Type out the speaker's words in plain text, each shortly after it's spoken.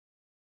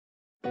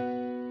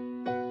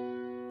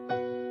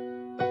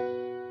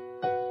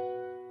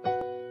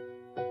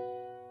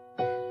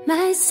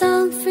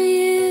song for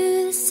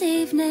you this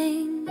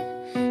evening.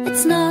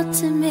 It's not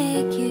to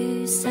make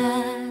you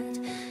sad,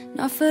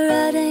 nor for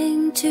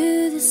adding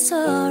to the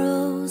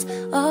sorrows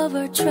of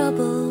our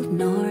troubled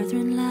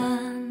northern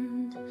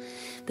land.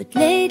 But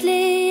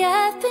lately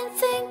I've been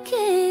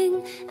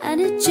thinking,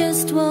 and it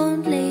just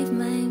won't leave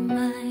my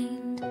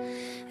mind.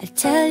 I'll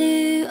tell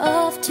you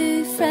of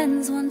two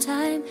friends one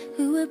time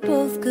who were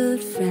both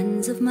good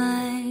friends of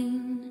mine.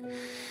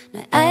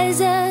 Now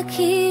Isaac,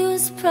 he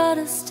was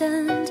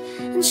Protestant,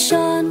 and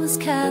Sean was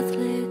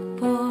Catholic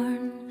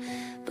born,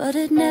 but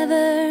it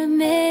never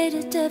made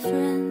a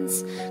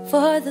difference,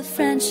 for the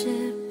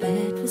friendship,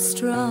 it was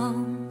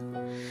strong.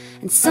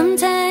 And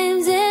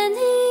sometimes in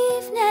the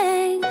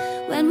evening,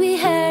 when we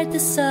heard the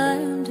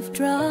sound of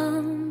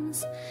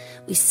drums,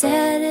 we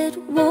said it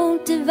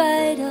won't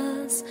divide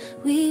us,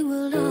 we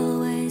will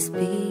always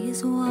be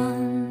as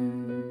one.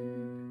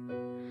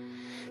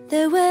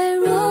 There were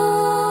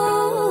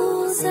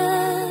roses,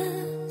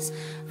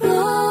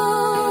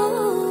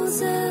 roses,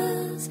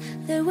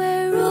 there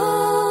were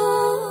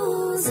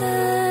roses,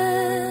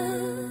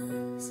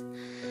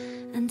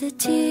 and the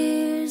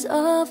tears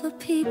of a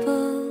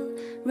people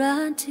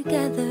ran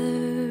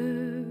together.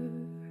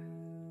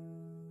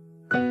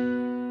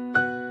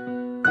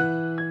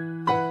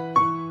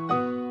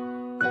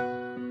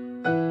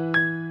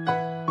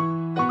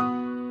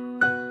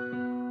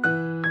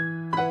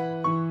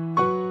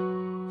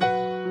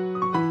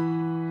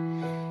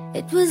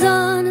 It was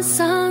on a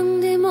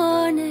Sunday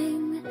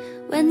morning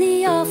when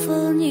the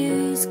awful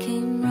news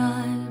came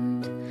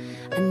round.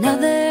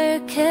 Another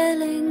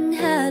killing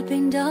had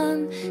been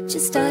done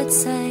just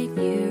outside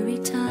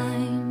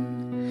Newrytown.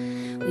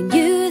 We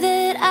knew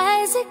that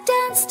Isaac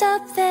danced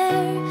up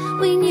there,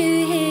 we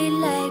knew he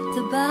liked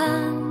the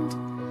band,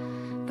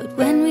 but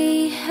when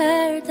we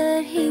heard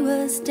that he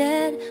was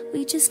dead,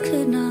 we just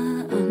could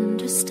not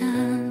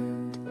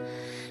understand.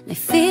 Now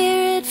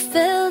fear, it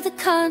filled the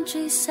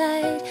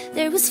countryside,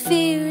 there was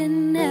fear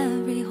in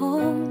every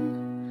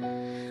home,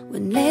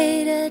 when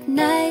late at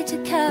night a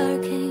car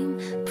came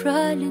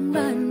prowling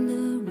round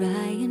the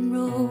Ryan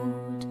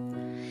Road.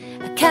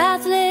 A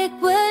Catholic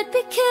would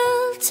be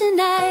killed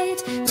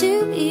tonight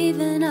to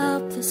even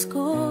up the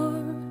score.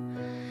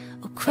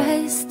 Oh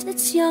Christ,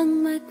 it's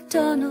young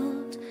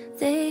MacDonald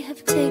they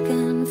have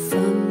taken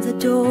from the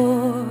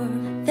door.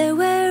 There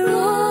were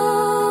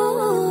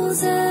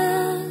roses,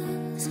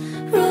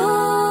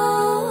 roses,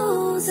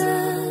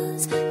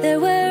 there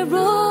were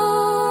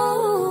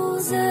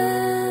roses,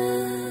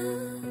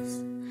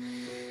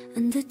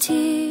 and the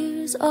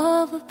tears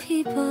of a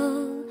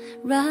people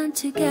ran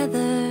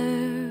together.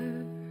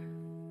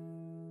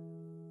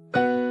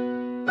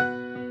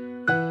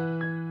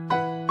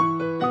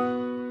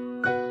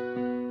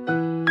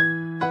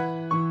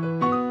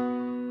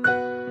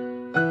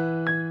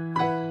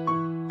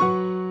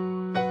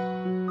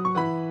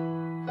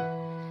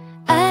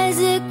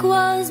 Isaac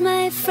was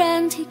my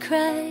friend, he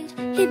cried,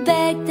 he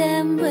begged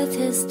them with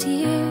his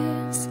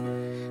tears,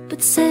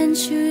 but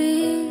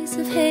centuries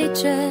of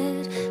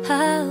hatred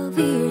have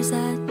ears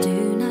that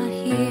do not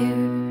hear.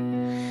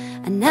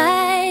 An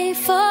eye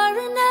for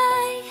an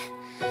eye,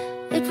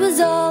 it was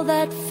all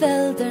that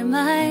filled their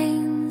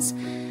minds,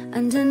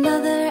 and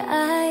another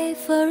eye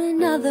for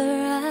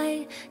another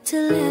eye,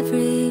 till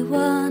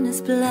everyone is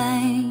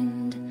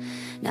blind.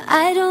 Now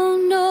I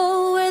don't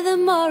know where the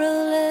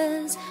moral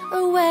is,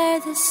 or where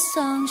this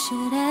song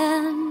should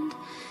end,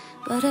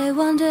 but I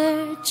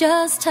wonder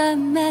just how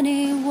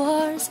many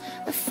wars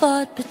are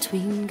fought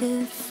between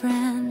good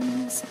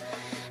friends.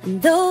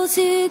 And those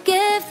who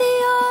give the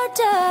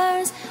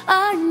orders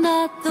are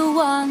not the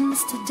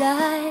ones to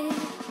die.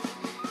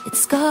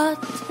 It's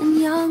Scott and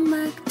young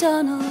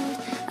MacDonald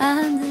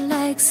and the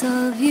likes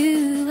of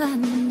you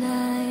and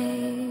I.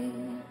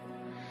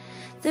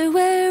 There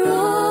were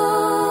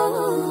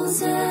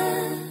roses,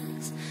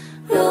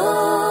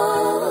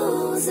 roses,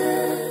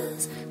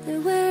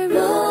 there were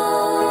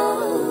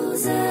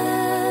roses,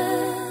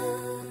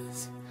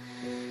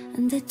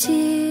 and the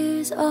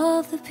tears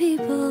of the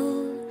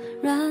people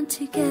ran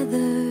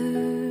together.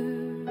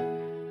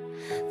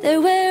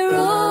 There were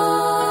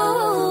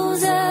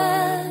roses,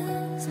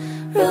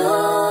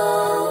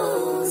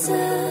 roses,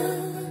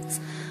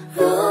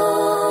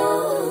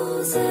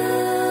 roses,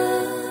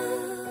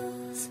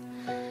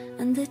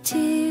 and the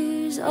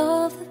tears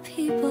of the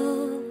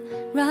people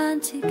ran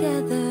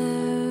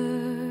together.